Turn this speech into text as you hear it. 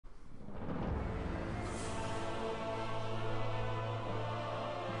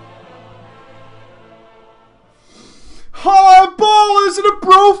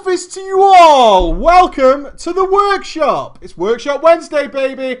brofist to you all! Welcome to the workshop! It's Workshop Wednesday,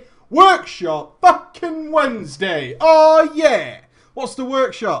 baby! Workshop fucking Wednesday! Oh yeah! What's the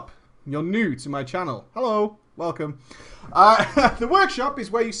workshop? You're new to my channel. Hello, welcome. The workshop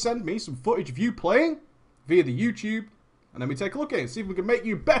is where you send me some footage of you playing via the YouTube, and then we take a look at it and see if we can make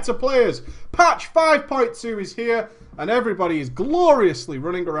you better players. Patch 5.2 is here, and everybody is gloriously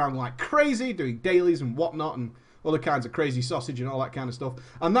running around like crazy, doing dailies and whatnot, and other kinds of crazy sausage and all that kind of stuff.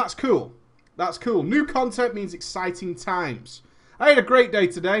 And that's cool. That's cool. New content means exciting times. I had a great day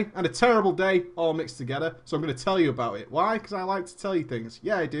today and a terrible day all mixed together, so I'm going to tell you about it. Why? Because I like to tell you things.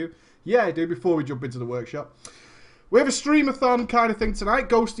 Yeah, I do. Yeah, I do, before we jump into the workshop. We have a streamathon kind of thing tonight.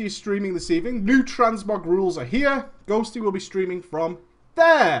 Ghosty is streaming this evening. New transmog rules are here. Ghosty will be streaming from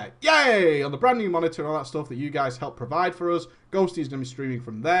there. Yay! On the brand new monitor and all that stuff that you guys help provide for us. Ghosty is going to be streaming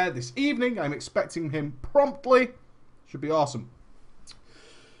from there this evening. I'm expecting him promptly. Should be awesome.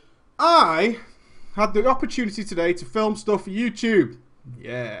 I had the opportunity today to film stuff for YouTube.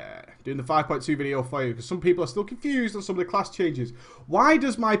 Yeah. Doing the 5.2 video for you, because some people are still confused on some of the class changes. Why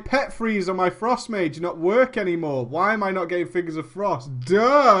does my pet freeze on my frost mage not work anymore? Why am I not getting fingers of frost?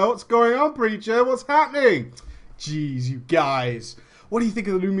 Duh! What's going on, Preacher? What's happening? Jeez, you guys. What do you think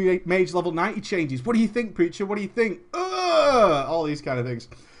of the new mage level 90 changes? What do you think, Preacher? What do you think? All these kind of things.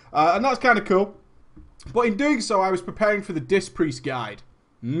 And that's kind of cool. But in doing so, I was preparing for the Disc Priest guide.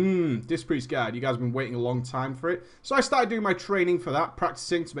 Disc Priest guide. You guys have been waiting a long time for it. So I started doing my training for that,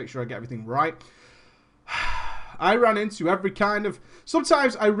 practicing to make sure I get everything right. I ran into every kind of...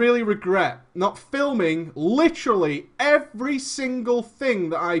 Sometimes I really regret not filming literally every single thing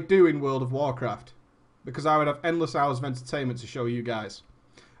that I do in World of Warcraft, because I would have endless hours of entertainment to show you guys.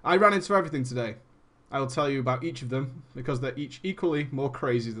 I ran into everything today. I will tell you about each of them, because they're each equally more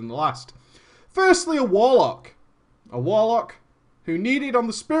crazy than the last. Firstly, a Warlock. A Warlock who needed on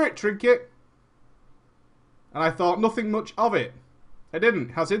the Spirit Trinket, and I thought nothing much of it. I didn't.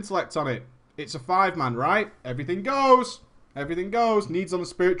 Has intellect on it. It's a 5-man, right? Everything goes. Everything goes. Needs on the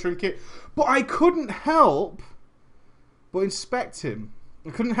Spirit Trinket. But I couldn't help but inspect him. I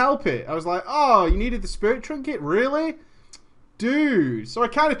couldn't help it. I was like, oh, you needed the Spirit Trinket? Really? Dude. So I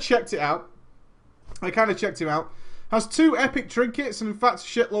kind of checked it out. Has 2 epic trinkets and in fact a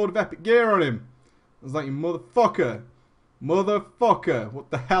shitload of epic gear on him. I was like, you motherfucker. Motherfucker. What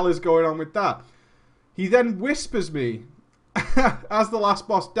the hell is going on with that? He then whispers me as the last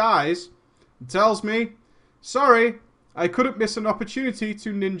boss dies and tells me, sorry, I couldn't miss an opportunity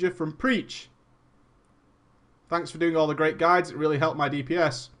to ninja from Preach. Thanks for doing all the great guides. It really helped my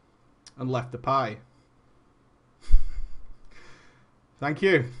DPS. And left the pie. Thank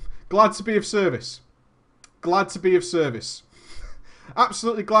you. Glad to be of service. Glad to be of service.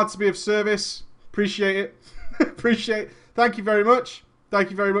 Absolutely glad to be of service. Appreciate it. Appreciate it. Thank you very much.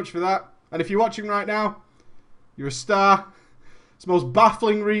 Thank you very much for that. And if you're watching right now, you're a star. It's the most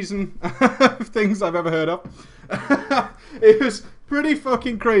baffling reason of things I've ever heard of. It was pretty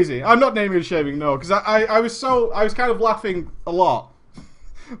fucking crazy. I'm not naming and shaming, no, because I was kind of laughing a lot.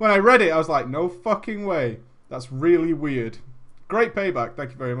 When I read it, I was like, no fucking way. That's really weird. Great payback.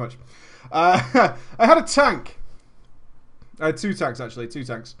 Thank you very much. I had a tank. I had 2 tanks, actually. 2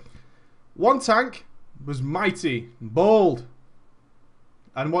 tanks. One tank was mighty and bold,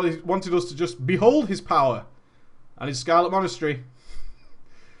 and wanted us to just behold his power and his Scarlet Monastery.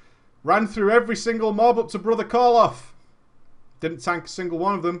 Ran through every single mob up to Brother Karloff. Didn't tank a single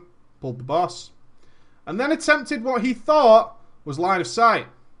one of them. Pulled the boss. And then attempted what he thought was line of sight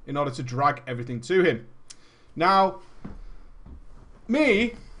in order to drag everything to him. Now,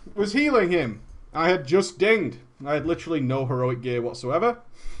 me was healing him. I had just dinged. I had literally no heroic gear whatsoever.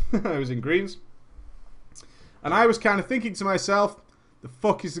 I was in greens. And I was kind of thinking to myself, the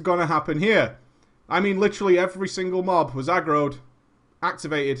fuck is going to happen here? I mean, literally every single mob was aggroed,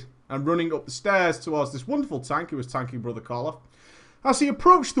 activated, and running up the stairs towards this wonderful tank who was tanking Brother Karloff. As he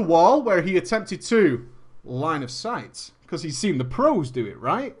approached the wall where he attempted to line of sight, because he's seen the pros do it,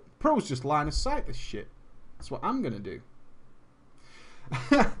 right? Pros just line of sight this shit. That's what I'm going to do.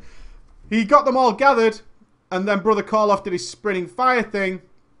 He got them all gathered, and then Brother Karloff did his sprinting fire thing,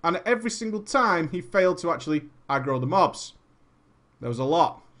 and every single time he failed to actually aggro the mobs. There was a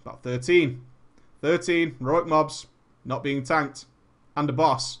lot, about 13. 13 heroic mobs not being tanked, and a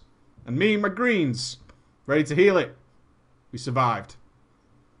boss. And me and my greens, ready to heal it. We survived.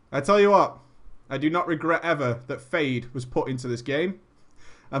 I tell you what, I do not regret ever that Fade was put into this game.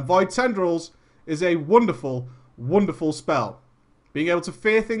 And Void Tendrils is a wonderful, wonderful spell. Being able to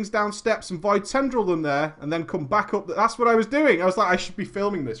fear things down steps and void tendril them there and then come back up. That's what I was doing. I was like, I should be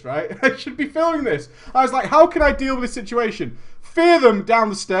filming this, right? I should be filming this. I was like, how can I deal with this situation? Fear them down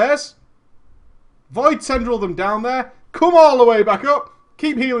the stairs. Void tendril them down there. Come all the way back up.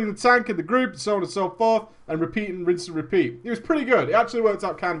 Keep healing the tank and the group and so on and so forth. And repeat and rinse and repeat. It was pretty good. It actually worked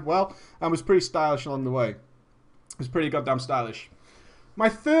out kind of well and was pretty stylish along the way. It was pretty goddamn stylish. My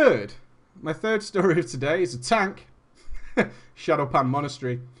third story of today is a tank. Shadowpan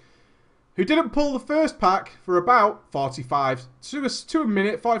Monastery, who didn't pull the first pack for about 45 seconds to a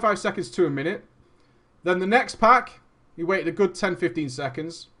minute. Then the next pack, he waited a good 10-15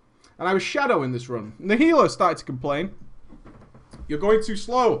 seconds. And I was shadowing this run. And the healer started to complain. You're going too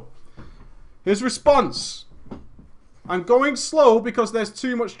slow. His response. I'm going slow because there's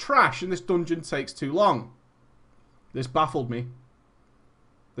too much trash and this dungeon takes too long. This baffled me.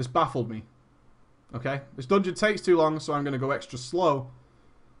 This baffled me. Okay, this dungeon takes too long, so I'm going to go extra slow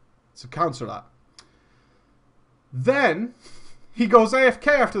to counter that. Then, he goes AFK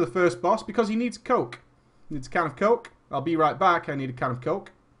after the first boss because he needs Coke. He needs a can of Coke. I'll be right back, I need a can of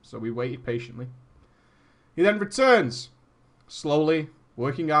Coke. So we waited patiently. He then returns, slowly,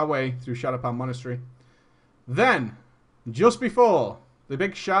 working our way through Shadowpan Monastery. Then, just before, the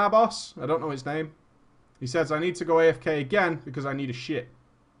big Shah boss, I don't know his name, he says, I need to go AFK again because I need a shit.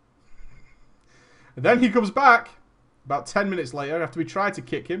 And then he comes back about 10 minutes later after we tried to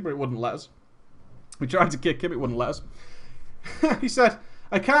kick him, but it wouldn't let us. We tried to kick him, it wouldn't let us. He said,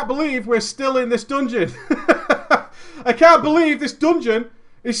 I can't believe we're still in this dungeon. I can't believe this dungeon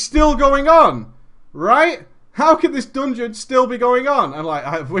is still going on. Right? How can this dungeon still be going on? And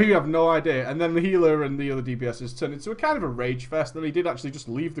like, we have no idea. And then the healer and the other DPSs turned into a kind of a rage fest. And he did actually just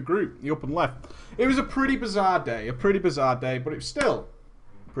leave the group. He up and left. It was a pretty bizarre day. But it was still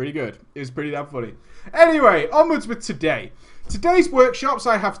pretty good. It was pretty damn funny. Anyway, onwards with today. Today's workshops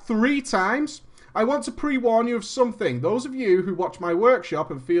I have 3 times. I want to pre-warn you of something. Those of you who watch my workshop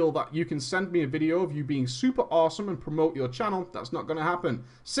and feel that you can send me a video of you being super awesome and promote your channel, that's not going to happen.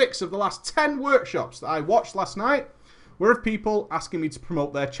 6 of the last 10 workshops that I watched last night were of people asking me to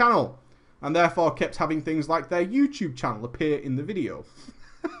promote their channel. And therefore kept having things like their YouTube channel appear in the video.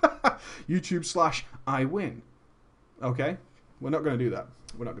 YouTube/IWin. Okay? We're not going to do that.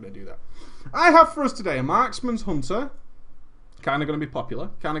 We're not going to do that. I have for us today a Marksman's Hunter. Kind of going to be popular.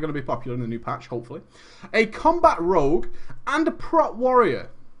 Kind of going to be popular in the new patch, hopefully. A Combat Rogue and a Prot Warrior.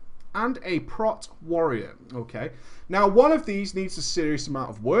 Okay. Now, one of these needs a serious amount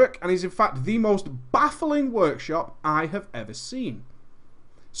of work and is in fact the most baffling workshop I have ever seen.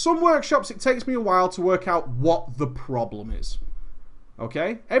 Some workshops, it takes me a while to work out what the problem is.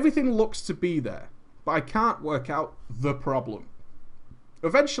 Okay? Everything looks to be there, but I can't work out the problem.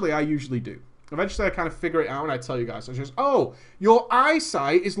 Eventually, I usually do. Eventually, I kind of figure it out and I tell you guys. I just, oh, your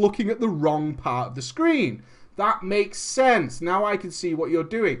eyesight is looking at the wrong part of the screen. That makes sense. Now I can see what you're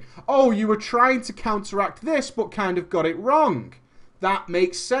doing. Oh, you were trying to counteract this, but kind of got it wrong. That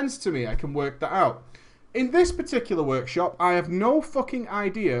makes sense to me. I can work that out. In this particular workshop, I have no fucking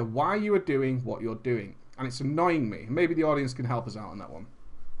idea why you are doing what you're doing. And it's annoying me. Maybe the audience can help us out on that one.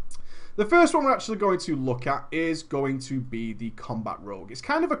 The first one we're actually going to look at is going to be the Combat Rogue. It's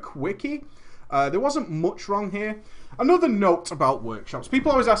kind of a quickie. There wasn't much wrong here. Another note about workshops.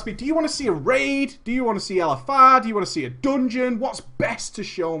 People always ask me, do you want to see a raid? Do you want to see LFR? Do you want to see a dungeon? What's best to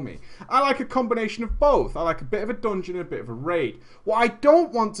show me? I like a combination of both. I like a bit of a dungeon and a bit of a raid. What I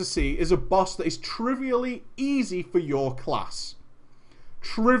don't want to see is a boss that is trivially easy for your class.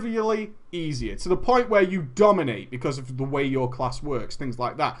 Trivially easier, to the point where you dominate because of the way your class works, things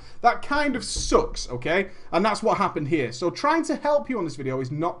like that. That kind of sucks, okay? And that's what happened here. So trying to help you on this video is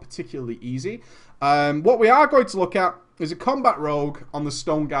not particularly easy. What we are going to look at is a Combat Rogue on the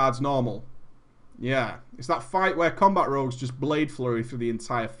Stone Guards normal. Yeah, it's that fight where Combat Rogues just blade flurry through the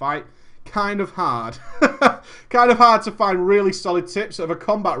entire fight. Kind of hard. Kind of hard to find really solid tips of a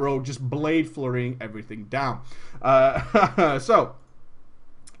Combat Rogue just blade flurrying everything down. So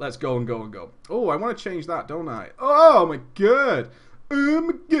let's go and go and go. Oh, I want to change that, don't I? Oh my god. Oh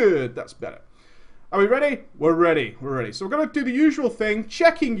my god. That's better. Are we ready? We're ready. We're ready. So we're going to do the usual thing.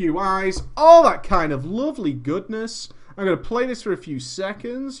 Checking UIs. All that kind of lovely goodness. I'm going to play this for a few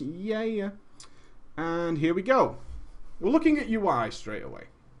seconds. Yeah. And here we go. We're looking at UI straight away.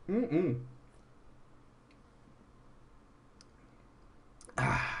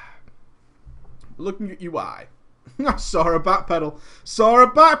 Looking at UI. I saw a back pedal. Saw a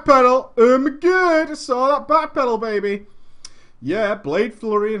back pedal. Oh my god. I saw that back pedal, baby. Yeah, blade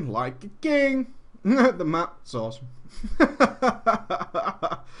flurrying like a king. The map's awesome.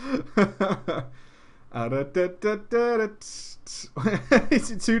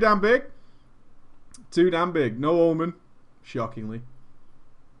 Is it too damn big? Too damn big. No omen. Shockingly.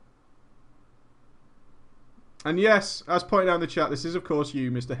 And yes, as pointed out in the chat, this is of course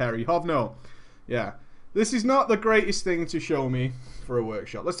you, Mr. Harry Hovno. Yeah. This is not the greatest thing to show me for a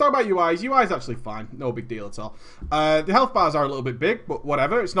workshop. Let's talk about UIs. UI's actually fine. No big deal at all. The health bars are a little bit big, but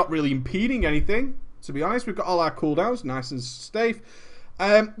whatever. It's not really impeding anything, to be honest. We've got all our cooldowns, nice and safe.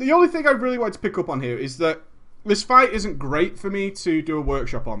 The only thing I really want to pick up on here is that this fight isn't great for me to do a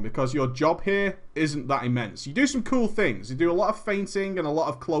workshop on because your job here isn't that immense. You do some cool things. You do a lot of feinting and a lot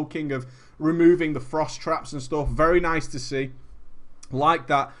of cloaking of removing the frost traps and stuff. Very nice to see. Like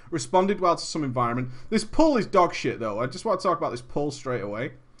that. Responded well to some environment. This pull is dog shit though. I just want to talk about this pull straight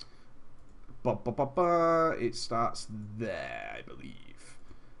away. It starts there, I believe.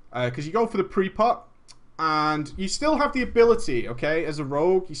 Because you go for the pre-pot. And you still have the ability, okay, as a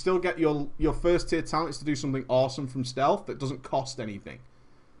rogue, you still get your first tier talents to do something awesome from stealth that doesn't cost anything.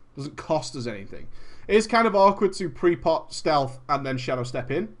 Doesn't cost us anything. It is kind of awkward to pre-pot stealth and then shadow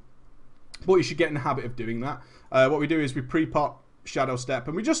step in. But you should get in the habit of doing that. What we do is we pre-pot shadow step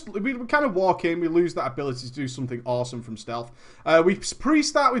and we kind of walk in, we lose that ability to do something awesome from stealth. We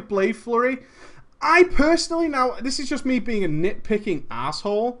pre-start with Blade Flurry. I personally, now, this is just me being a nitpicking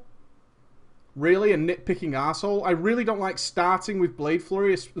asshole. Really, a nitpicking asshole. I really don't like starting with Blade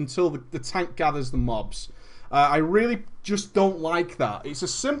Flurry until the tank gathers the mobs. I really just don't like that. It's a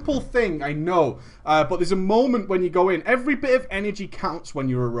simple thing, I know. But there's a moment when you go in. Every bit of energy counts when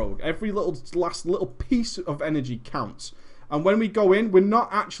you're a rogue. Every last little piece of energy counts. And when we go in, we're not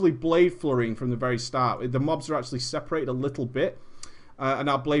actually Blade Flurrying from the very start. The mobs are actually separated a little bit. And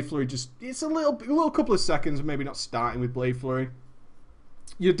our Blade Flurry it's a little couple of seconds, maybe not starting with Blade Flurry.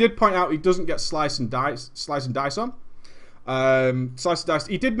 You did point out he doesn't get slice and dice on. Slice and dice.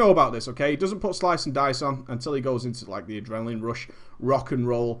 He did know about this, okay? He doesn't put slice and dice on until he goes into like the adrenaline rush, rock and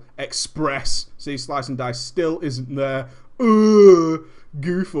roll, express. See, slice and dice still isn't there.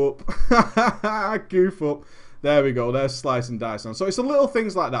 Goof up, goof up. There we go. There's slice and dice on. So it's the little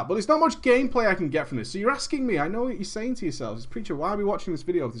things like that, but there's not much gameplay I can get from this. So you're asking me. I know what you're saying to yourselves. Preacher, why are we watching this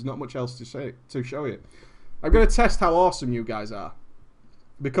video if there's not much else to show you? I'm gonna test how awesome you guys are.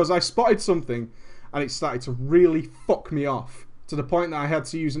 Because I spotted something and it started to really fuck me off to the point that I had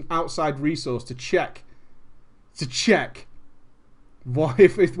to use an outside resource to check what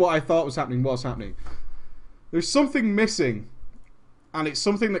if what I thought was happening was happening. There's something missing and it's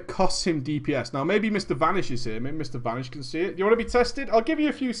something that costs him DPS. Now maybe Mr. Vanish is here. Maybe Mr. Vanish can see it. Do you want to be tested? I'll give you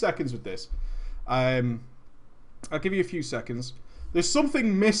a few seconds with this. I'll give you a few seconds. There's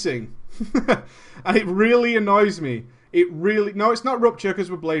something missing and it really annoys me. No, it's not rupture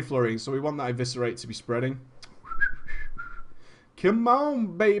because we're Blade Flurrying, so we want that eviscerate to be spreading. Come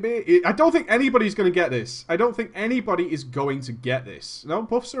on, baby. I don't think anybody's going to get this. I don't think anybody is going to get this. No,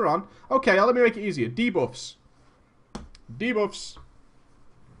 buffs are on. Okay, let me make it easier. Debuffs. Debuffs.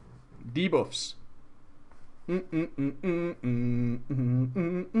 Debuffs.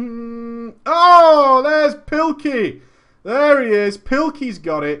 Oh, there's Pilkey. There he is. Pilkey's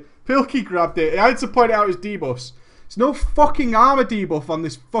got it. Pilkey grabbed it. I had to point out his debuffs. There's no fucking armor debuff on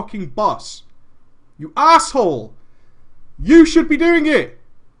this fucking boss. You asshole. You should be doing it.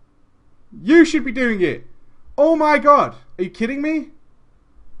 You should be doing it. Oh my god. Are you kidding me?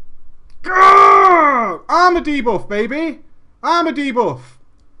 Grrr! Armor debuff, baby. Armor debuff.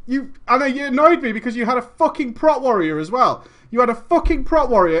 You annoyed me because you had a fucking Prot warrior as well. You had a fucking Prot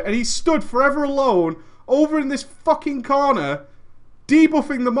warrior and he stood forever alone over in this fucking corner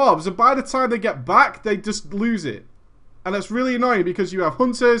debuffing the mobs, and by the time they get back they just lose it. And that's really annoying because you have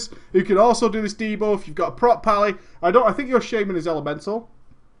hunters who can also do this debuff. You've got a Prot pally. I think your shaman is elemental.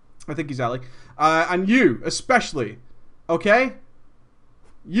 I think he's Ellie. And you especially, okay?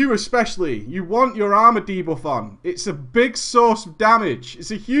 You especially, you want your armor debuff on. It's a big source of damage. It's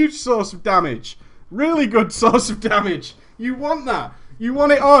a huge source of damage. Really good source of damage. You want that. You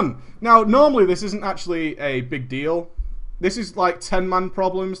want it on. Now, normally this isn't actually a big deal. This is like 10-man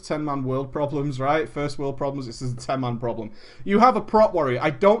problems, 10-man world problems, right? First world problems, this is a 10-man problem. You have a Prot warrior.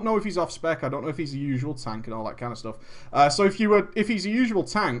 I don't know if he's off spec. I don't know if he's a usual tank and all that kind of stuff. So if he's a usual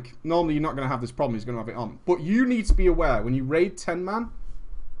tank, normally you're not going to have this problem. He's going to have it on. But you need to be aware, when you raid 10-man,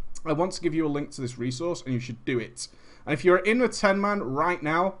 I want to give you a link to this resource, and you should do it. And if you're in a 10-man right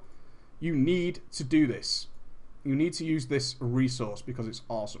now, you need to do this. You need to use this resource because it's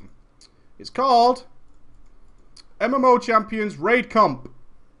awesome. It's called MMO Champions Raid Comp.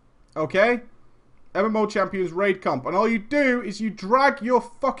 Okay? MMO Champions Raid Comp. And all you do is you drag your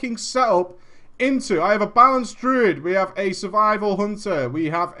fucking setup into... I have a Balanced Druid. We have a Survival Hunter.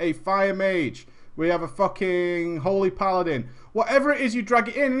 We have a Fire Mage. We have a fucking Holy Paladin. Whatever it is, you drag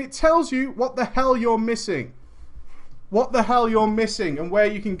it in, and it tells you what the hell you're missing. What the hell you're missing and where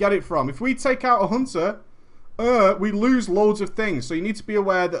you can get it from. If we take out a hunter, we lose loads of things. So you need to be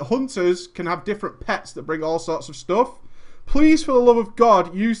aware that hunters can have different pets that bring all sorts of stuff. Please, for the love of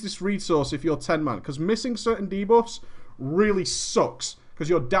God, use this resource if you're 10-man, because missing certain debuffs really sucks, because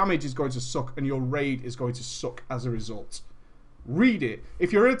your damage is going to suck and your raid is going to suck as a result. Read it.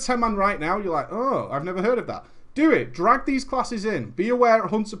 If you're in a 10-man right now, you're like, oh, I've never heard of that. Do it. Drag these classes in. Be aware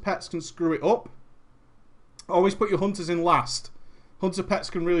hunter pets can screw it up. Always put your hunters in last. Hunter pets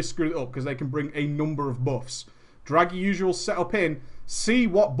can really screw it up because they can bring a number of buffs. Drag your usual setup in. See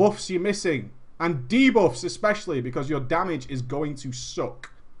what buffs you're missing. And debuffs especially, because your damage is going to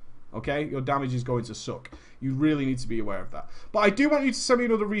suck. Okay? Your damage is going to suck. You really need to be aware of that. But I do want you to send me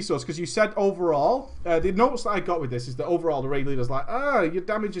another resource, because you said overall, the notes that I got with this is that overall the raid leader's like, your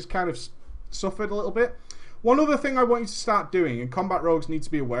damage has kind of suffered a little bit. One other thing I want you to start doing, and combat rogues need to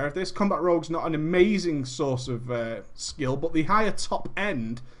be aware of this, combat rogues not an amazing source of skill, but the higher top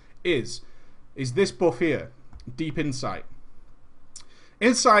end is this buff here, Deep Insight.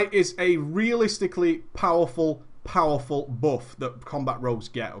 Insight is a realistically powerful buff that combat rogues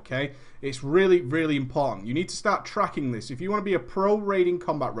get, okay? It's really, really important. You need to start tracking this. If you want to be a pro raiding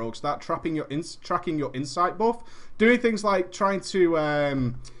combat rogue, start tracking your insight buff. Doing things like trying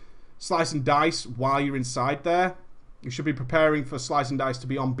to slice and dice while you're inside there. You should be preparing for slice and dice to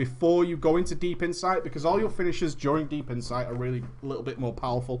be on before you go into Deep Insight, because all your finishers during Deep Insight are really a little bit more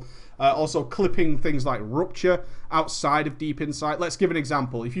powerful. Also clipping things like Rupture outside of Deep Insight. Let's give an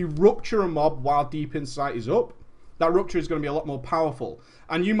example. If you rupture a mob while Deep Insight is up, that Rupture is going to be a lot more powerful.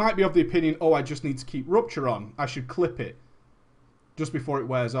 And you might be of the opinion, oh, I just need to keep Rupture on. I should clip it just before it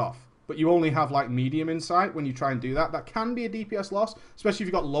wears off. But you only have like medium insight when you try and do that. That can be a DPS loss, especially if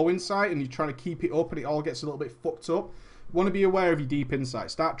you've got low insight and you're trying to keep it up and it all gets a little bit fucked up. You want to be aware of your deep insight.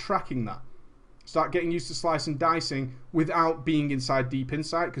 Start tracking that. Start getting used to slice and dicing without being inside deep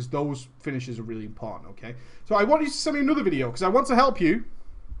insight, because those finishes are really important, okay? So I want you to send me another video, because I want to help you.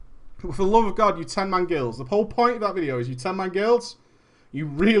 For the love of God, you 10-man guilds. The whole point of that video is you 10-man guilds, you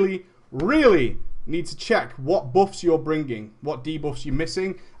really, really need to check what buffs you're bringing, what debuffs you're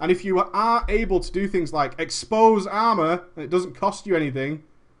missing, and if you are able to do things like expose armor, and it doesn't cost you anything,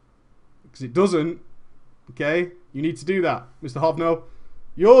 because it doesn't, okay, you need to do that, Mr. Hovno.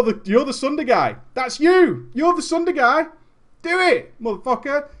 You're the Sunder guy. That's you. You're the Sunder guy. Do it,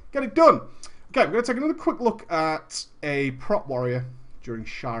 motherfucker. Get it done. Okay, we're going to take another quick look at a prot warrior during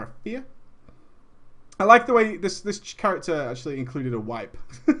Shire of Fear. I like the way this character actually included a wipe.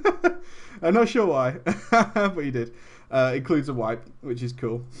 I'm not sure why, but he did. Includes a wipe, which is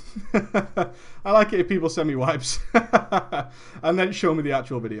cool. I like it if people send me wipes and then show me the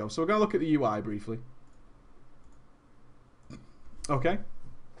actual video. So we're going to look at the UI briefly. Okay.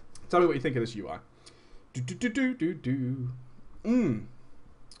 Tell me what you think of this UI.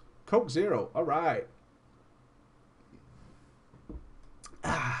 Coke Zero. All right.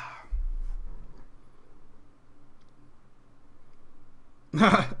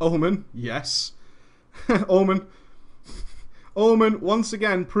 Omen, yes. Omen, once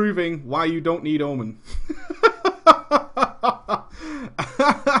again proving why you don't need Omen.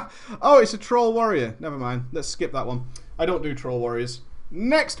 Oh, it's a troll warrior. Never mind. Let's skip that one. I don't do troll warriors.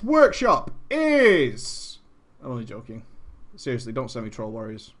 Next workshop is... I'm only joking. Seriously, don't send me troll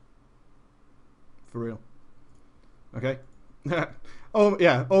warriors. For real. Okay? Oh,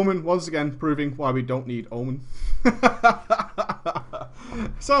 yeah, Omen, once again, proving why we don't need Omen.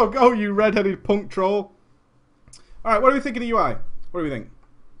 So, go, you red-headed punk troll. Alright, what do we think of the UI? What do we think?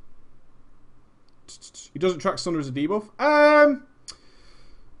 He doesn't track Sunder as a debuff. I'm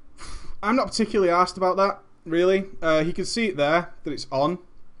not particularly arsed about that, really. He can see it there, that it's on.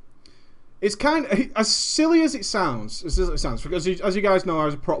 It's kind of, as silly as it sounds, because as you guys know, I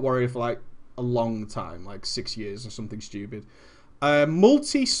was a prot warrior for like a long time, like 6 years or something stupid.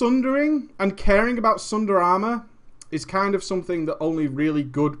 Multi-sundering and caring about Sunder armor is kind of something that only really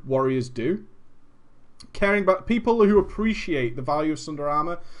good warriors do. Caring about people who appreciate the value of Sunder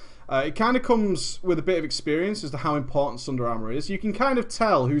armor, it kind of comes with a bit of experience as to how important Sunder armor is. You can kind of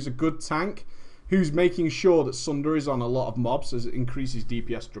tell who's a good tank, who's making sure that Sunder is on a lot of mobs as it increases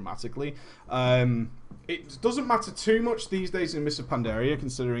DPS dramatically. It doesn't matter too much these days in Mists of Pandaria,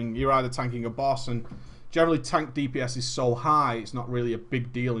 considering you're either tanking a boss, and generally tank DPS is so high, it's not really a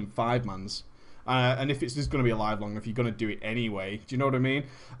big deal in 5-mans. And if it's just going to be alive long enough, you're going to do it anyway. Do you know what I mean?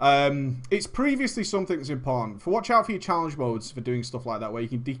 It's previously something that's important. Watch out for your challenge modes for doing stuff like that, where you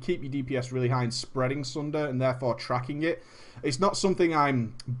can keep your DPS really high and spreading Sunder and therefore tracking it. It's not something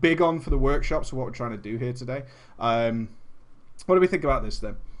I'm big on for the workshops, for what we're trying to do here today. What do we think about this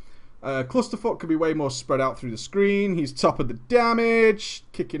then? Clusterfuck could be way more spread out through the screen. He's top of the damage,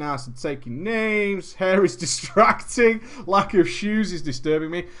 kicking ass and taking names. Hair is distracting. Lack of shoes is disturbing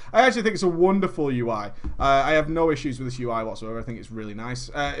me. I actually think it's a wonderful UI. I have no issues with this UI whatsoever. I think it's really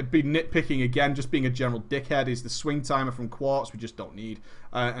nice. It'd be nitpicking again, just being a general dickhead, is the swing timer from Quartz we just don't need.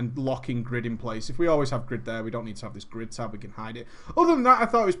 And locking grid in place. If we always have grid there, we don't need to have this grid tab, we can hide it. Other than that, I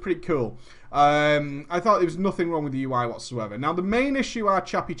thought it was pretty cool. I thought there was nothing wrong with the UI whatsoever. Now, the main issue our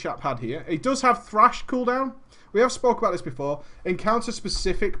chappy chap had here, it does have thrash cooldown. We have spoke about this before. Encounter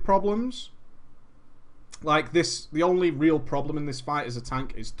specific problems. Like this, the only real problem in this fight as a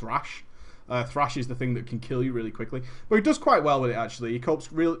tank is thrash. Thrash is the thing that can kill you really quickly. But he does quite well with it, actually. He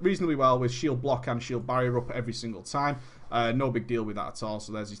copes reasonably well with shield block and shield barrier up every single time. No big deal with that at all.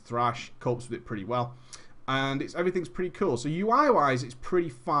 So there's his thrash. Copes with it pretty well. And everything's pretty cool. So UI-wise, it's pretty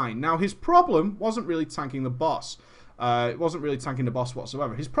fine. Now, his problem wasn't really tanking the boss. It wasn't really tanking the boss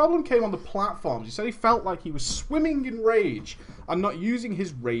whatsoever. His problem came on the platforms. He said he felt like he was swimming in rage and not using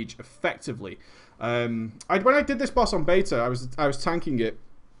his rage effectively. When I did this boss on beta, I was tanking it.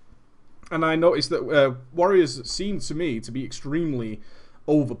 And I noticed that warriors seemed to me to be extremely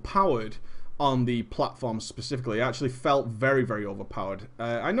overpowered on the platform specifically. I actually felt very, very overpowered.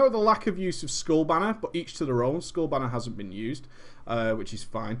 I know the lack of use of Skull Banner, but each to their own. Skull Banner hasn't been used, which is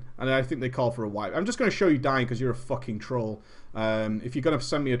fine. And I think they call for a wipe. I'm just going to show you dying because you're a fucking troll. If you're going to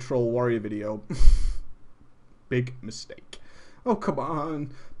send me a troll warrior video, big mistake. Oh, come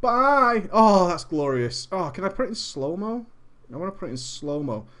on. Bye. Oh, that's glorious. Oh, can I put it in slow-mo? I want to put it in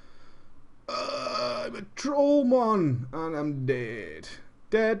slow-mo. I'm a troll, man, and I'm dead.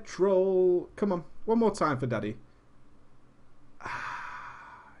 Dead troll. Come on, one more time for daddy.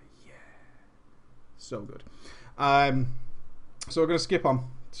 Ah, yeah. So good. So we're going to skip on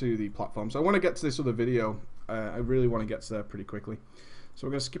to the platforms. I want to get to this other video. I really want to get to there pretty quickly. So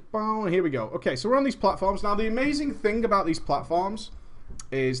we're going to skip on. Here we go. Okay, so we're on these platforms. Now, the amazing thing about these platforms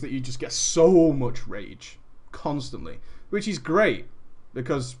is that you just get so much rage constantly, which is great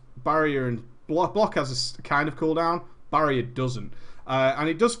because barrier and block has a kind of cooldown. Barrier doesn't. And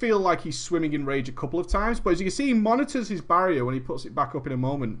it does feel like he's swimming in rage a couple of times. But as you can see, he monitors his barrier when he puts it back up in a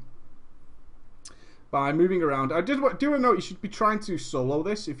moment by moving around. I do want to note you should be trying to solo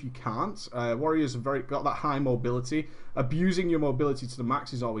this if you can't. Warriors have got that high mobility. Abusing your mobility to the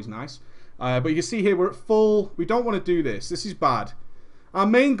max is always nice. But you can see here we're at full. We don't want to do this. This is bad. Our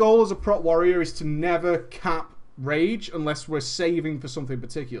main goal as a prot warrior is to never cap rage unless we're saving for something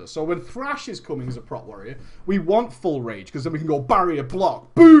particular. So when thrash is coming as a prot warrior, we want full rage because then we can go barrier,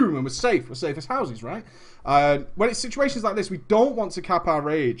 block, boom, and we're safe. We're safe as houses, right? When it's situations like this, we don't want to cap our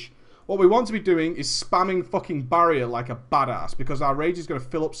rage. What we want to be doing is spamming fucking barrier like a badass because our rage is going to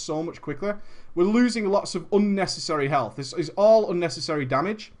fill up so much quicker. We're losing lots of unnecessary health. This is all unnecessary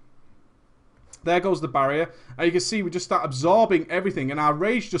damage. There goes the barrier. And you can see we just start absorbing everything and our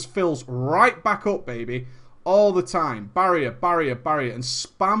rage just fills right back up, baby. All the time. Barrier, barrier, barrier. And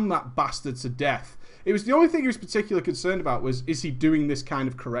spam that bastard to death. It was the only thing he was particularly concerned about was, is he doing this kind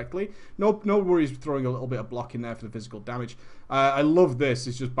of correctly? No worries throwing a little bit of block in there for the physical damage. I love this.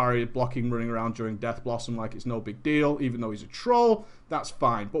 It's just barrier blocking, running around during Death Blossom like it's no big deal. Even though he's a troll, that's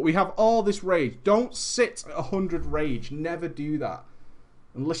fine. But we have all this rage. Don't sit at 100 rage. Never do that.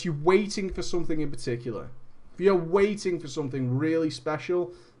 Unless you're waiting for something in particular. If you're waiting for something really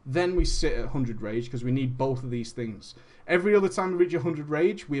special, then we sit at 100 rage because we need both of these things. Every other time we reach 100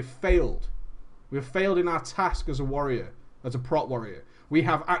 rage, we have failed. We have failed in our task as a warrior, as a prot warrior. We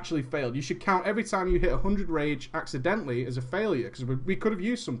have actually failed. You should count every time you hit 100 rage accidentally as a failure because we could have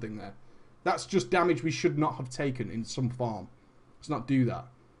used something there. That's just damage we should not have taken in some form. Let's not do that.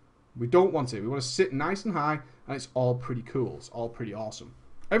 We don't want to. We want to sit nice and high and it's all pretty cool. It's all pretty awesome.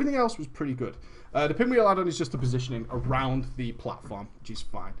 Everything else was pretty good. The pinwheel add-on is just the positioning around the platform, which is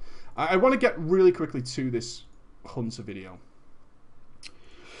fine. I want to get really quickly to this Hunter video.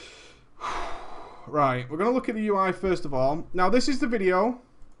 Right, we're going to look at the UI first of all. Now, this is the video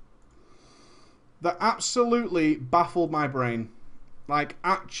that absolutely baffled my brain. Like,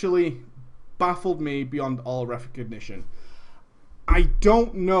 actually baffled me beyond all recognition. I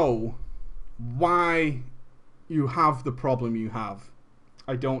don't know why you have the problem you have.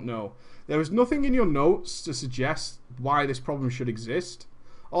 I don't know. There was nothing in your notes to suggest why this problem should exist.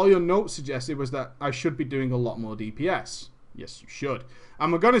 All your notes suggested was that I should be doing a lot more DPS. Yes, you should.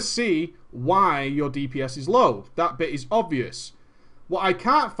 And we're going to see why your DPS is low. That bit is obvious. What I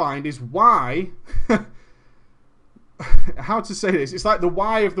can't find is why... how to say this? It's like the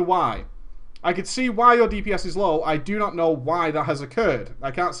why of the why. I could see why your DPS is low. I do not know why that has occurred. I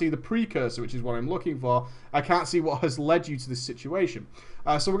can't see the precursor, which is what I'm looking for. I can't see what has led you to this situation.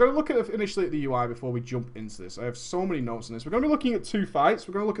 So we're going to look at initially at the UI before we jump into this. I have so many notes on this. We're going to be looking at 2 fights.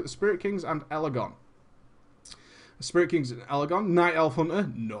 We're going to look at the Spirit Kings and Elegon. Spirit Kings and Elegon. Night Elf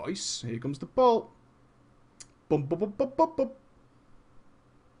Hunter. Nice. Here comes the bolt. Bum, bum, bum, bum, bum, bum.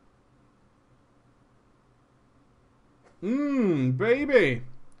 Baby.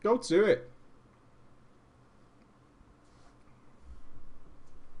 Go to it.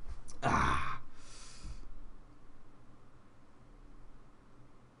 Ah.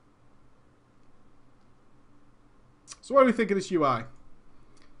 So what do we think of this UI?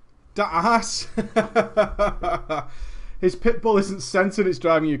 That ass. His pitbull isn't centered, it's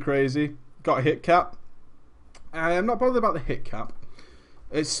driving you crazy. Got a hit cap. I'm not bothered about the hit cap.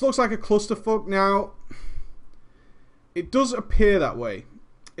 It looks like a clusterfuck now. It does appear that way.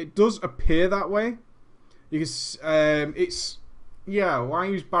 It does appear that way. You can, it's... Yeah, why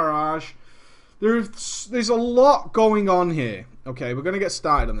use barrage? There's a lot going on here. Okay, we're going to get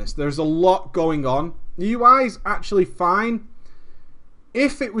started on this. There's a lot going on. The UI is actually fine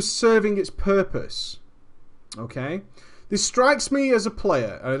if it was serving its purpose. Okay? This strikes me as a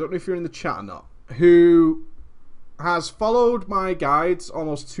player, and I don't know if you're in the chat or not, who has followed my guides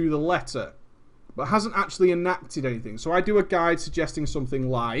almost to the letter, but hasn't actually enacted anything. So I do a guide suggesting something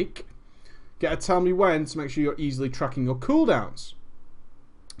like, get a tell me when to make sure you're easily tracking your cooldowns.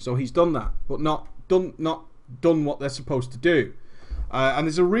 So he's done that, but not done what they're supposed to do. And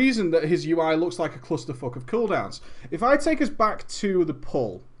there's a reason that his UI looks like a clusterfuck of cooldowns. If I take us back to the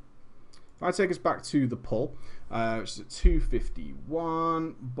pull, which is at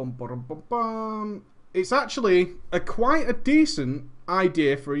 251, bum, bum, bum, bum, it's actually quite a decent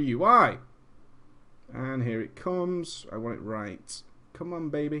idea for a UI. And here it comes. I want it right. Come on,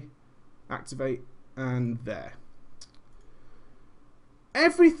 baby. Activate. And there.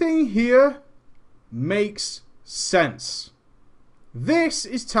 Everything here makes sense. This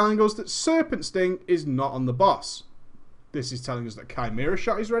is telling us that Serpent Sting is not on the boss. This is telling us that Chimera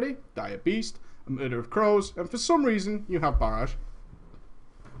Shot is ready, Dire Beast, a Murder of Crows, and for some reason you have Barrage.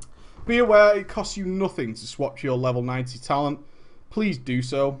 Be aware it costs you nothing to swap your level 90 talent. Please do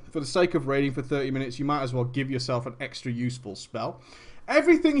so. For the sake of raiding for 30 minutes, you might as well give yourself an extra useful spell.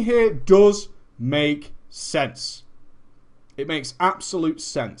 Everything here does make sense. It makes absolute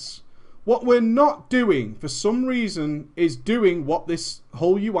sense. What we're not doing, for some reason, is doing what this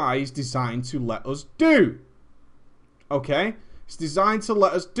whole UI is designed to let us do. Okay? It's designed to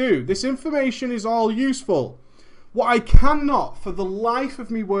let us do. This information is all useful. What I cannot, for the life of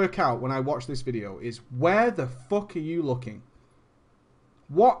me, work out when I watch this video is, where the fuck are you looking?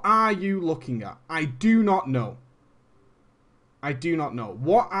 What are you looking at? I do not know. I do not know.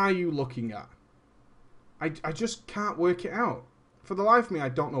 What are you looking at? I just can't work it out. For the life of me, I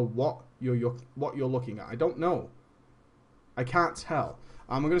don't know what you're looking at. I don't know. I can't tell.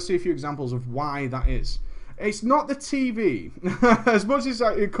 I'm going to see a few examples of why that is. It's not the TV. As much as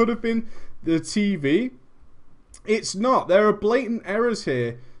it could have been the TV, it's not. There are blatant errors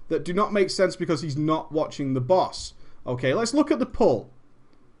here that do not make sense because he's not watching the boss. Okay, let's look at the pull.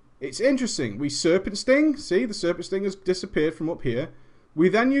 It's interesting. We Serpent Sting. See, the Serpent Sting has disappeared from up here. We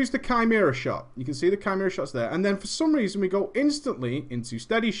then use the Chimera Shot. You can see the Chimera Shot's there. And then for some reason we go instantly into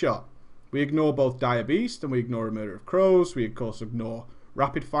Steady Shot. We ignore both Dire Beast and we ignore a Murder of Crows. We of course ignore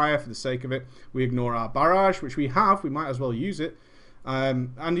Rapid Fire for the sake of it. We ignore our Barrage, which we have. We might as well use it.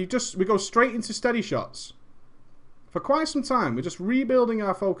 And we go straight into Steady Shots. For quite some time, we're just rebuilding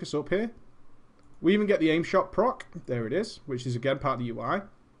our focus up here. We even get the Aim Shot proc. There it is, which is again part of the UI.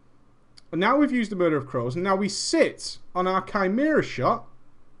 And now we've used the Murder of Crows, and now we sit on our Chimera Shot.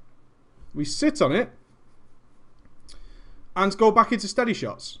 We sit on it, and go back into Steady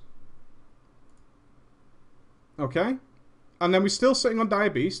Shots. Okay? And then we're still sitting on Dire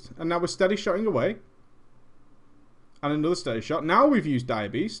Beast, and now we're Steady Shotting away. And another Steady Shot. Now we've used Dire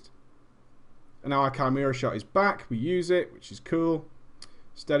Beast. And now our Chimera Shot is back. We use it, which is cool.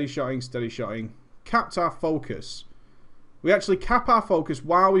 Steady Shotting. Capped our focus. We actually cap our focus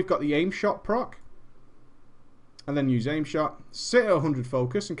while we've got the Aim Shot proc. And then use Aim Shot. Sit at 100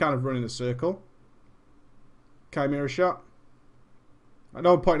 focus and kind of run in a circle. Chimera Shot. I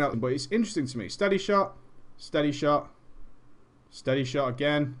know I'm pointing out, but it's interesting to me. Steady Shot. Steady Shot. Steady Shot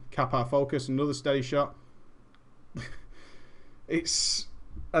again. Cap our focus. Another Steady Shot.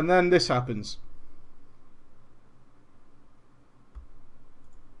 And then this happens.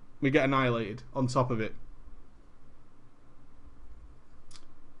 we get annihilated on top of it.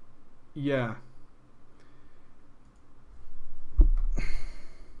 Yeah.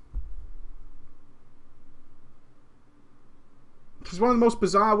 It's one of the most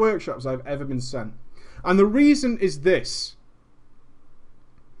bizarre workshops I've ever been sent. And the reason is this.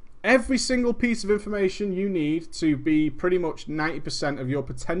 Every single piece of information you need to be pretty much 90% of your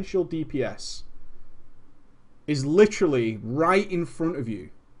potential DPS is literally right in front of you.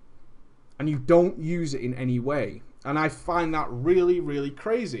 And you don't use it in any way. And I find that really, really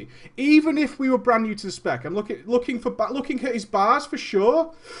crazy. Even if we were brand new to the spec, I'm looking at his bars for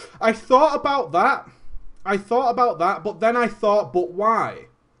sure. I thought about that. But then I thought, but why?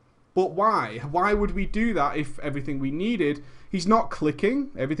 But why? Why would we do that if everything we needed? He's not clicking.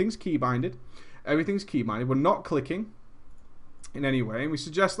 Everything's keybinded. Everything's keybinded. We're not clicking in any way. And we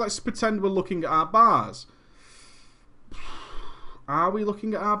suggest, let's pretend we're looking at our bars. Are we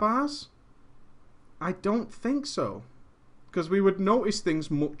looking at our bars? I don't think so. Because we would notice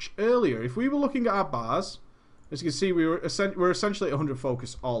things much earlier. If we were looking at our bars, as you can see, we're essentially at 100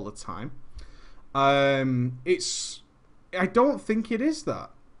 focus all the time. I don't think it is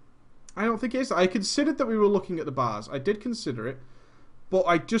that. I don't think it is that. I considered that we were looking at the bars. I did consider it. But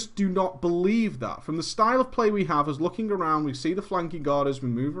I just do not believe that. From the style of play we have as looking around, we see the flanking orders, we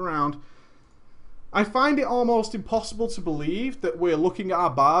move around. I find it almost impossible to believe that we're looking at our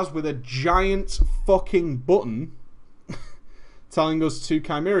bars with a giant fucking button telling us to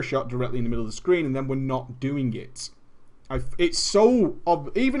Chimera shot directly in the middle of the screen, and then we're not doing it. It's so...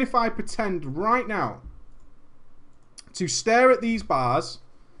 Even if I pretend right now to stare at these bars,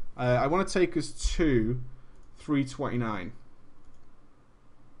 I want to take us to 329.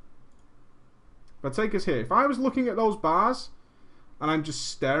 If I take us here, if I was looking at those bars and I'm just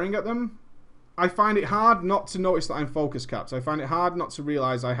staring at them, I find it hard not to notice that I'm focus capped. I find it hard not to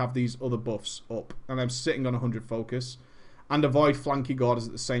realise I have these other buffs up and I'm sitting on 100 focus and avoid flanking orders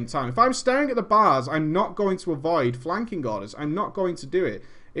at the same time. If I'm staring at the bars, I'm not going to avoid flanking orders. I'm not going to do it.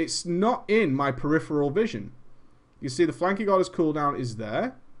 It's not in my peripheral vision. You see the flanking orders cooldown is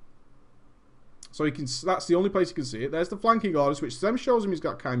there. So you can, that's the only place you can see it. There's the flanking orders, which then shows him he's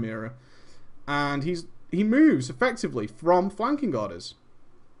got Chimera. And he moves effectively from flanking orders.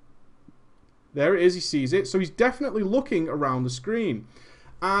 There it is, he sees it. So he's definitely looking around the screen.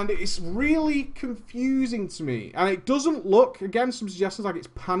 And it's really confusing to me. And it doesn't look, again, some suggestions like it's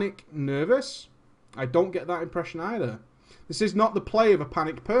panic nervous. I don't get that impression either. This is not the play of a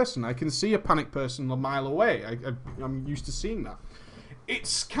panicked person. I can see a panicked person a mile away. I'm used to seeing that.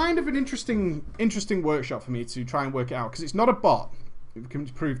 It's kind of an interesting workshop for me to try and work it out. Because it's not a bot. We can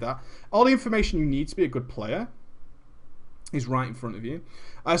prove that. All the information you need to be a good player is right in front of you.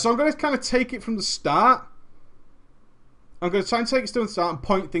 So I'm going to kind of take it from the start. I'm going to try and take it to the start and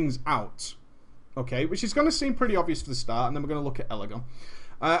point things out. Okay, which is going to seem pretty obvious for the start, and then we're going to look at Elegon.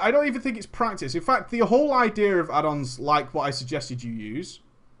 I don't even think it's practice. In fact, the whole idea of add-ons like what I suggested you use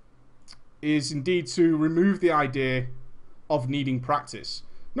is indeed to remove the idea of needing practice.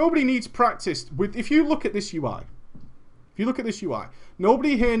 Nobody needs practice with... If you look at this UI...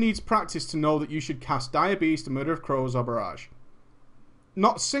 nobody here needs practice to know that you should cast Dire Beast, Murder of Crows, or Barrage.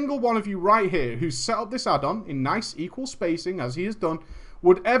 Not a single one of you right here who's set up this add-on in nice equal spacing, as he has done,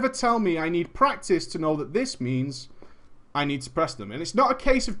 would ever tell me I need practice to know that this means I need to press them. And it's not a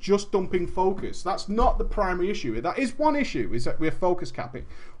case of just dumping focus. That's not the primary issue. That is one issue, is that we're focus capping.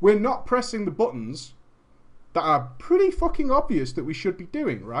 We're not pressing the buttons that are pretty fucking obvious that we should be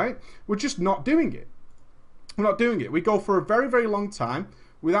doing, right? We're just not doing it. We're not doing it. We go for a very, very long time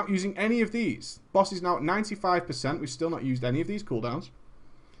without using any of these. Boss is now at 95%. We've still not used any of these cooldowns.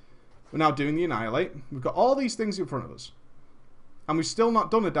 We're now doing the Annihilate. We've got all these things in front of us. And we've still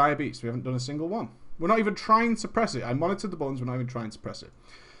not done a Dire Beast. We haven't done a single one. We're not even trying to press it. I monitored the buttons. We're not even trying to press it.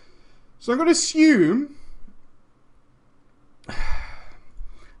 So I'm going to assume...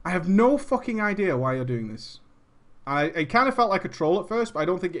 I have no fucking idea why you're doing this. It kind of felt like a troll at first, but I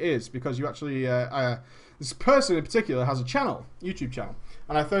don't think it is. Because you actually... this person in particular has a channel. YouTube channel.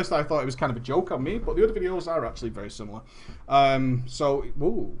 And at first I thought it was kind of a joke on me. But the other videos are actually very similar. So...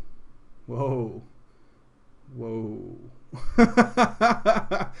 Whoa. Whoa. Whoa.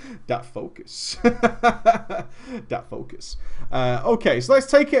 That focus. That focus. Okay, so let's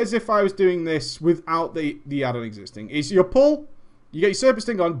take it as if I was doing this without the add-on existing. Is your pull, you get your Serpent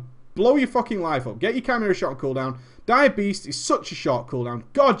Sting on, blow your fucking life up, get your Chimera shot on cooldown. Dire Beast is such a short cooldown.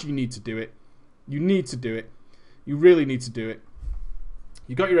 God, you need to do it. You need to do it. You really need to do it.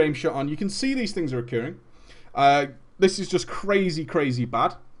 You got your aim shot on. You can see these things are occurring. This is just crazy, crazy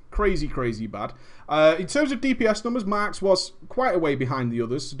bad. Crazy, crazy bad. In terms of DPS numbers, Marks was quite a way behind the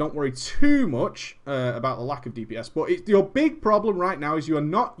others, so don't worry too much about the lack of DPS. But your big problem right now is you are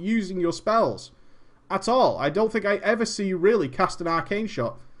not using your spells at all. I don't think I ever see you really cast an arcane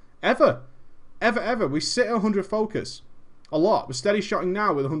shot. Ever. Ever, ever. We sit at 100 focus. A lot. We're steady shotting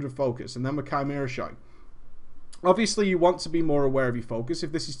now with 100 focus, and then we're chimera shotting. Obviously, you want to be more aware of your focus.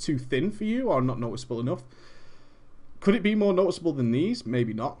 If this is too thin for you or not noticeable enough, could it be more noticeable than these?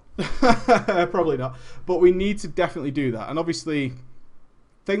 Maybe not. Probably not. But we need to definitely do that. And obviously,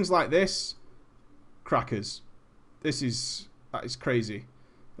 things like this, crackers. That is crazy.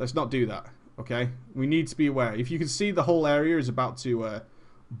 Let's not do that. Okay? We need to be aware. If you can see the whole area is about to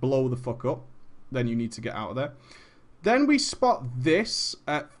blow the fuck up, then you need to get out of there. Then we spot this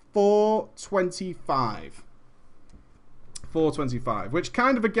at 425. 425. Which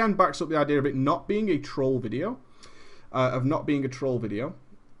kind of again backs up the idea of it not being a troll video.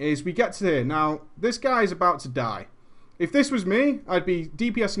 Is we get to here. Now, this guy is about to die. If this was me, I'd be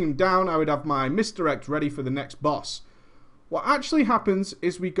DPSing him down. I would have my misdirect ready for the next boss. What actually happens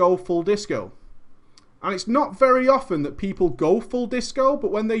is we go full disco. And it's not very often that people go full disco,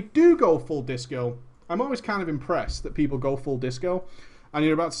 but when they do go full disco, I'm always kind of impressed that people go full disco. And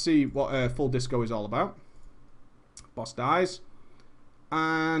you're about to see what full disco is all about. Boss dies.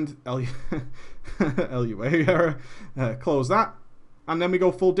 And LUA, close that. And then we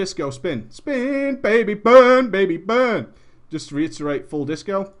go full disco, spin. Spin, baby, burn. Just to reiterate, full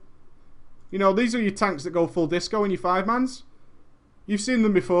disco. You know, these are your tanks that go full disco in your 5-mans. You've seen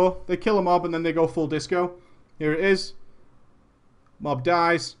them before. They kill a mob and then they go full disco. Here it is. Mob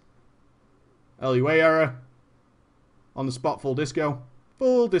dies. LUA error. On the spot, full disco.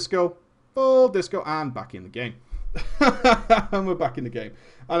 Full disco. Full disco. And back in the game. And we're back in the game.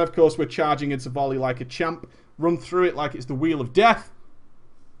 And of course we're charging into volley like a champ. Run through it like it's the wheel of death.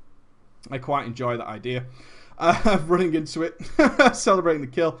 I quite enjoy that idea of running into it. Celebrating the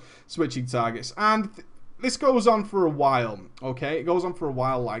kill. Switching targets. And this goes on for a while. Okay, it goes on for a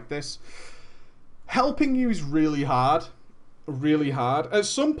while like this. Helping you is really hard. Really hard. At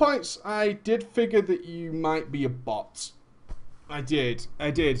some points I did figure that you might be a bot. I did.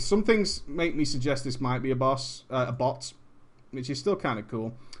 Some things make me suggest this might be a bot, which is still kind of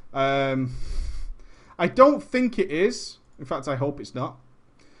cool. I don't think it is. In fact, I hope it's not.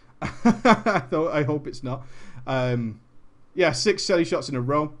 I hope it's not. Yeah, 6 steady shots in a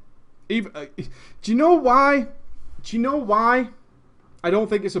row. Even, do you know why? Do you know why I don't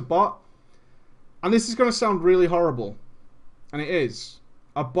think it's a bot? And this is going to sound really horrible. And it is.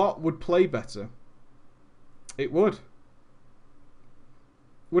 A bot would play better. It would.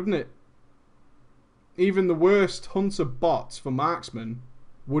 Wouldn't it? Even the worst hunter bots for Marksman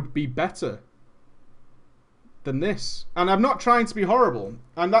would be better than this. And I'm not trying to be horrible.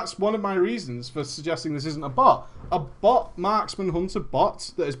 And that's one of my reasons for suggesting this isn't a bot. A bot Marksman hunter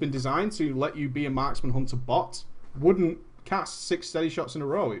bot that has been designed to let you be a Marksman hunter bot wouldn't cast 6 steady shots in a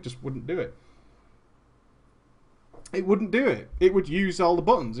row. It just wouldn't do it. It wouldn't do it. It would use all the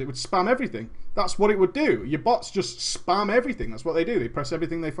buttons. It would spam everything. That's what it would do. Your bots just spam everything. That's what they do. They press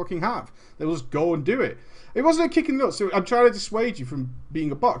everything they fucking have. They'll just go and do it. It wasn't a kick in the nuts. So I'm trying to dissuade you from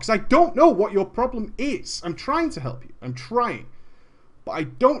being a bot. Because I don't know what your problem is. I'm trying to help you. I'm trying. But I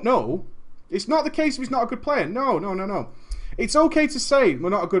don't know. It's not the case if he's not a good player. No. It's okay to say we're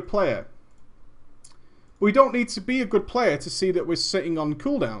not a good player. We don't need to be a good player to see that we're sitting on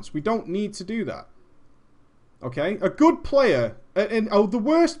cooldowns. We don't need to do that. Okay? A good player, the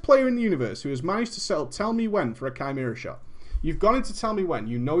worst player in the universe who has managed to set up Tell Me When for a Chimera Shot. You've gone into Tell Me When.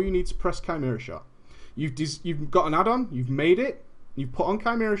 You know you need to press Chimera Shot. You've got an add-on. You've made it. You've put on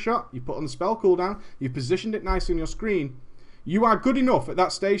Chimera Shot. You've put on the spell cooldown. You've positioned it nicely on your screen. You are good enough at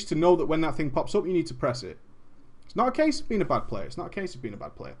that stage to know that when that thing pops up, you need to press it. It's not a case of being a bad player. It's not a case of being a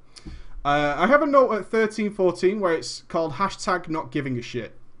bad player. I have a note at 1314 where it's called hashtag not giving a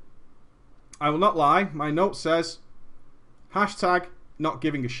shit. I will not lie. My note says hashtag not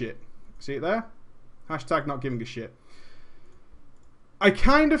giving a shit. See it there? Hashtag not giving a shit. I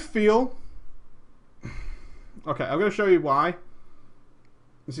kind of feel... Okay, I'm going to show you why.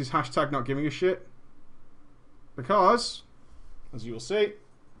 This is hashtag not giving a shit. Because, as you will see...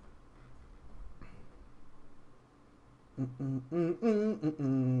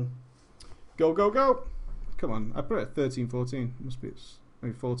 Go, go, go. Come on. I put it at 1314. Must be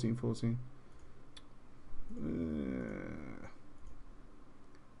maybe 1414.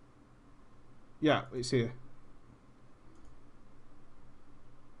 Yeah, it's here.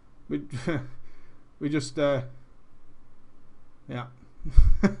 We just yeah.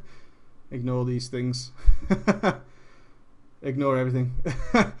 Ignore these things. Ignore everything.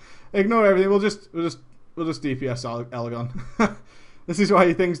 Ignore everything. We'll just DPS Elegon. This is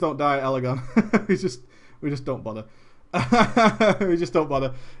why things don't die at Elegon. we just don't bother. We just don't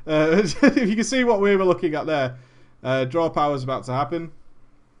bother. If you can see what we were looking at there, draw power is about to happen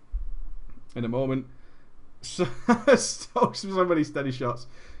in a moment. So many steady shots.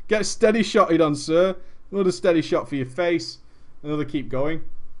 Get steady shotted on, sir. Another steady shot for your face. Another keep going.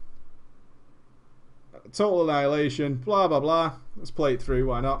 Total annihilation. Blah, blah, blah. Let's play it through.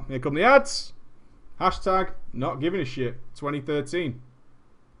 Why not? Here come the ads. Hashtag not giving a shit. 2013.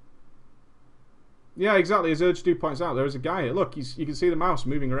 Yeah, exactly. As Urge2 points out, there is a guy here. Look, you can see the mouse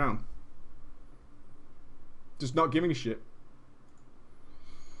moving around. Just not giving a shit.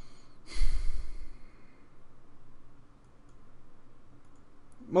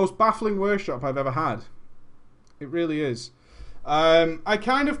 Most baffling workshop I've ever had. It really is. I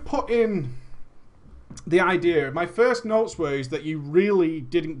kind of put in the idea. My first notes were is that you really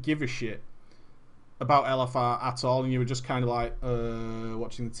didn't give a shit about LFR at all, and you were just kind of like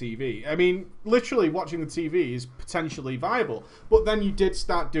watching the TV. I mean, literally watching the TV is potentially viable, but then you did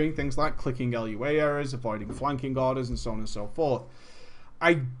start doing things like clicking LUA errors, avoiding flanking orders, and so on and so forth.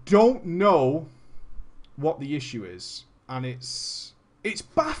 I don't know what the issue is, and it's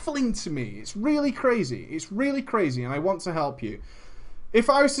baffling to me. It's really crazy. It's really crazy, and I want to help you. If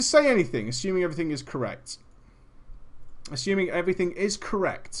I was to say anything, assuming everything is correct, and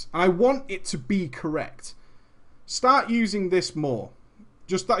I want it to be correct, start using this more.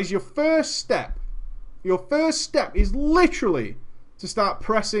 Just that is your first step. Your first step is literally to start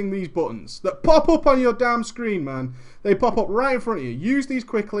pressing these buttons that pop up on your damn screen, man. They pop up right in front of you. Use these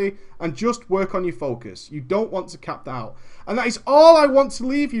quickly and just work on your focus. You don't want to cap that out. And that is all I want to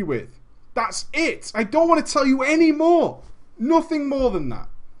leave you with. That's it. I don't want to tell you any more. Nothing more than that.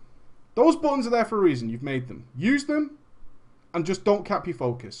 Those buttons are there for a reason. You've made them. Use them and just don't cap your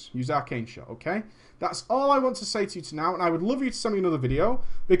focus. Use Arcane Shot, okay? That's all I want to say to you tonight, and I would love you to send me another video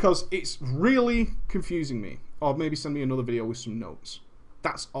because it's really confusing me. Or maybe send me another video with some notes.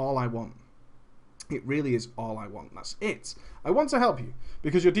 That's all I want. It really is all I want. That's it. I want to help you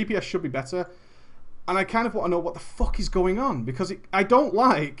because your DPS should be better, and I kind of want to know what the fuck is going on because I don't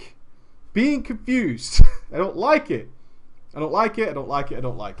like being confused. I don't like it. I don't like it. I don't like it. I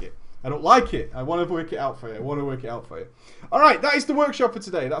don't like it. I don't like it. I want to work it out for you. I want to work it out for you. Alright, that is the workshop for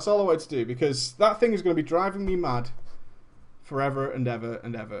today. That's all I wanted to do because that thing is going to be driving me mad forever and ever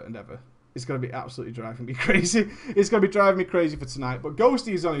and ever and ever. It's going to be absolutely driving me crazy. It's going to be driving me crazy for tonight. But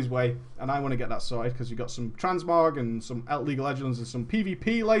Ghosty is on his way, and I want to get that sorted because we've got some Transmog and some League of Legends and some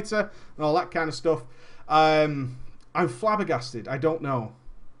PvP later and all that kind of stuff. I'm flabbergasted. I don't know.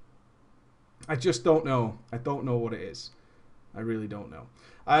 I just don't know. I don't know what it is. I really don't know.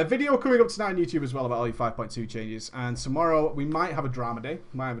 Video coming up tonight on YouTube as well about all your 5.2 changes, and tomorrow we might have a drama day.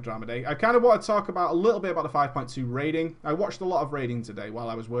 I kind of want to talk about a little bit about the 5.2 raiding. I watched a lot of raiding today while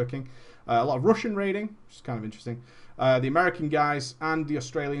I was working. A lot of Russian raiding, which is kind of interesting. The American guys and the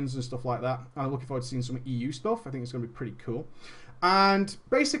Australians and stuff like that. And I'm looking forward to seeing some EU stuff. I think it's going to be pretty cool. And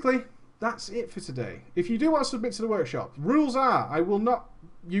basically, that's it for today. If you do want to submit to the workshop, rules are I will not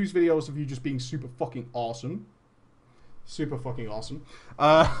use videos of you just being super fucking awesome. Super fucking awesome.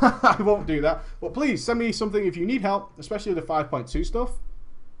 I won't do that. But please send me something if you need help, especially with the 5.2 stuff.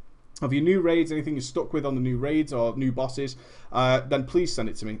 Of your new raids, anything you're stuck with on the new raids or new bosses, then please send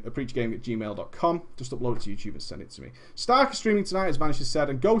it to me at preachgaming@gmail.com. Just upload it to YouTube and send it to me. Stark is streaming tonight, as Vanish has said,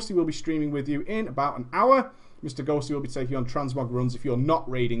 and Ghosty will be streaming with you in about an hour. Mr. Ghosty will be taking on Transmog runs if you're not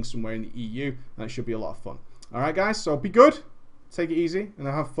raiding somewhere in the EU, and it should be a lot of fun. Alright guys, so be good, take it easy, and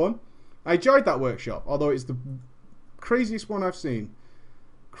have fun. I enjoyed that workshop, although it's the craziest one I've seen.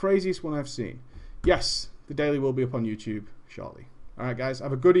 Craziest one I've seen. Yes, the daily will be up on YouTube shortly. Alright guys,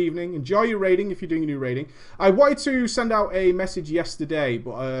 have a good evening. Enjoy your raiding if you're doing your new raiding. I wanted to send out a message yesterday,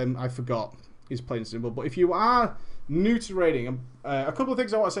 but I forgot. It's plain and simple. But if you are new to raiding, a couple of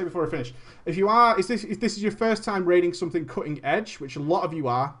things I want to say before I finish. If this is your first time raiding something cutting edge, which a lot of you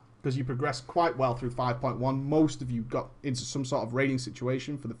are, because you progressed quite well through 5.1, most of you got into some sort of raiding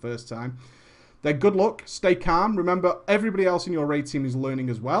situation for the first time, then good luck, stay calm. Remember, everybody else in your raid team is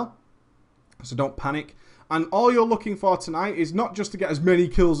learning as well, so don't panic. And all you're looking for tonight is not just to get as many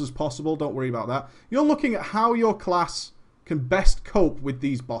kills as possible, don't worry about that. You're looking at how your class can best cope with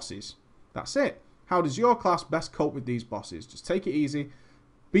these bosses. That's it. How does your class best cope with these bosses? Just take it easy,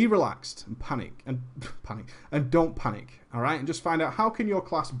 be relaxed, and and don't panic, alright? And just find out how can your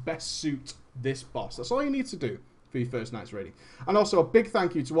class best suit this boss. That's all you need to do for your first night's raiding. And also a big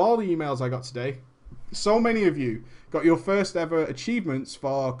thank you to all the emails I got today. So many of you got your first ever achievements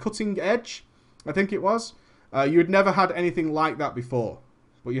for cutting edge, I think it was. You had never had anything like that before,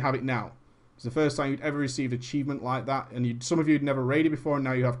 but you have it now. It's the first time you'd ever received achievement like that, and some of you had never raided before, and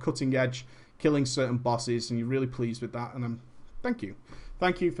now you have cutting edge, killing certain bosses, and you're really pleased with that. And thank you.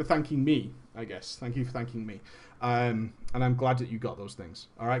 Thank you for thanking me, I guess. Thank you for thanking me. And I'm glad that you got those things.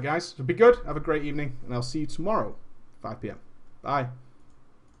 All right, guys. So be good. Have a great evening, and I'll see you tomorrow, 5 p.m. Bye.